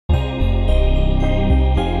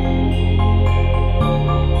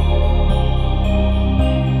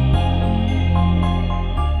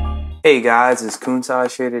Hey guys, it's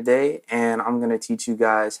Countach here today, and I'm going to teach you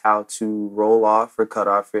guys how to roll off or cut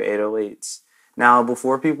off your 808s. Now,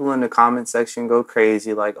 before people in the comment section go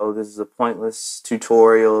crazy like, oh, this is a pointless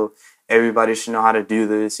tutorial, everybody should know how to do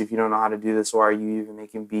this, if you don't know how to do this, why are you even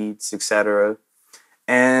making beats, etc.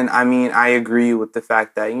 And I mean, I agree with the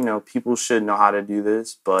fact that, people should know how to do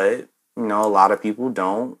this, but, a lot of people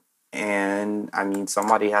don't, and I mean,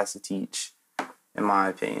 somebody has to teach, in my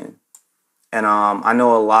opinion. And I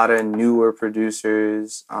know a lot of newer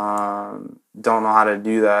producers don't know how to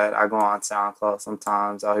do that. I go on SoundCloud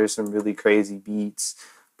sometimes. I'll hear some really crazy beats,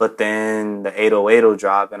 but then the 808 will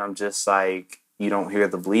drop, and I'm just like, you don't hear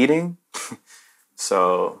the bleeding?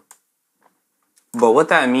 So, but what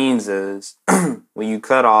that means is when you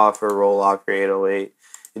cut off or roll off your 808,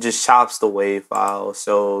 it just chops the wave file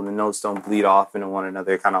so the notes don't bleed off into one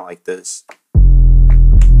another, kind of like this.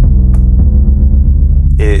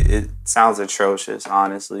 It sounds atrocious,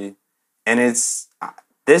 honestly. And this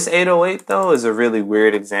 808 though is a really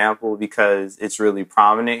weird example because it's really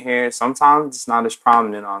prominent here. Sometimes it's not as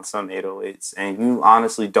prominent on some 808s, and you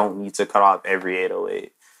honestly don't need to cut off every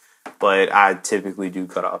 808. But I typically do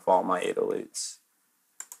cut off all my 808s.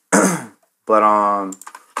 But I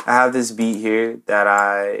have this beat here that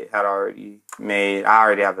I had already made. I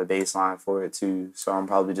already have a bass line for it too, so I'm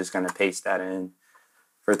probably just gonna paste that in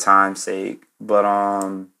for time's sake. But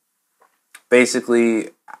basically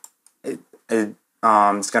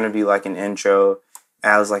it's gonna be like an intro. It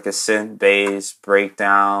has like a synth bass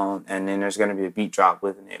breakdown, and then there's gonna be a beat drop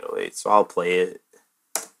with an 808. So I'll play it.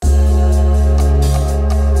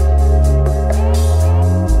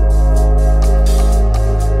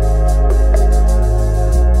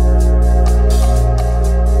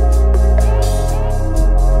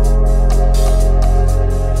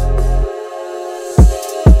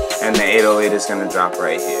 And the 808 is going to drop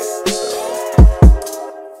right here. So.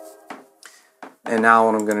 And now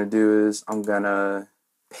what I'm going to do is I'm going to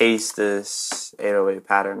paste this 808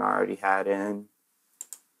 pattern I already had in.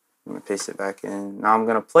 I'm going to paste it back in. Now I'm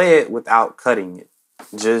going to play it without cutting it.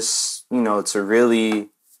 Just, to really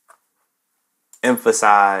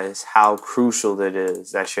emphasize how crucial it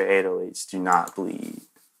is that your 808s do not bleed.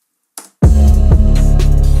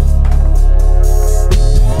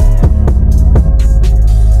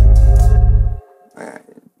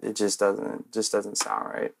 It just doesn't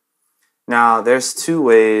sound right. Now there's two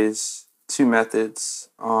methods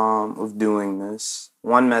of doing this.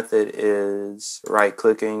 One method is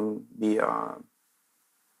right-clicking the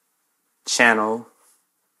channel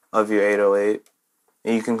of your 808,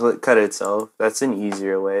 and you can cut it itself. That's an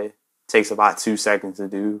easier way. It takes about 2 seconds to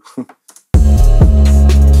do.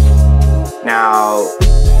 Now,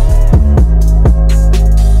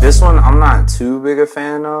 this one I'm not too big a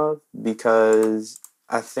fan of because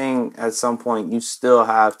I think at some point you still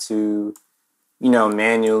have to,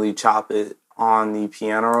 manually chop it on the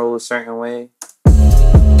piano roll a certain way.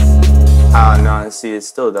 No, see, it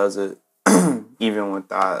still does it even with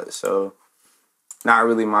that. So not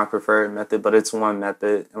really my preferred method, but it's one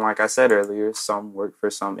method. And like I said earlier, some work for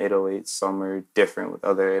some 808s, some are different with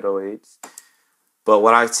other 808s. But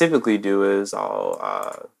what I typically do is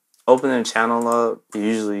I'll open the channel up. It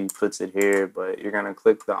usually puts it here, but you're going to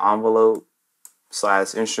click the envelope /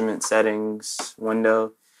 instrument settings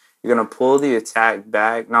window. You're going to pull the attack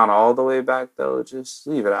back, not all the way back though, just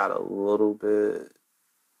leave it out a little bit.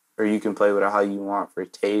 Or you can play with it how you want for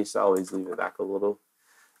taste. I always leave it back a little.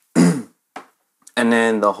 And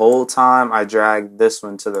then the whole time I drag this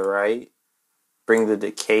one to the right, bring the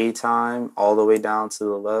decay time all the way down to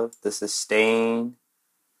the left, the sustain.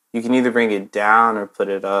 You can either bring it down or put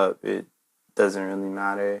it up. It doesn't really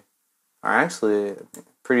matter. Or actually, I'm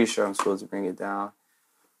pretty sure I'm supposed to bring it down.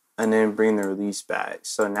 And then bring the release back.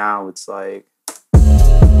 So now it's like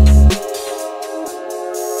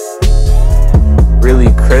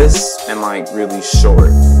really crisp and like really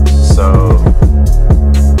short. So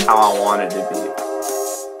how I want it to be.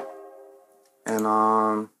 And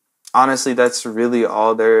honestly, that's really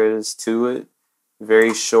all there is to it.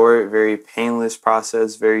 Very short, very painless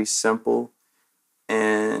process, very simple.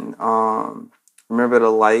 And remember to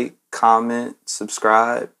like, comment,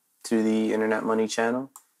 subscribe to the InternetMoney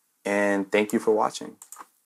channel. And thank you for watching.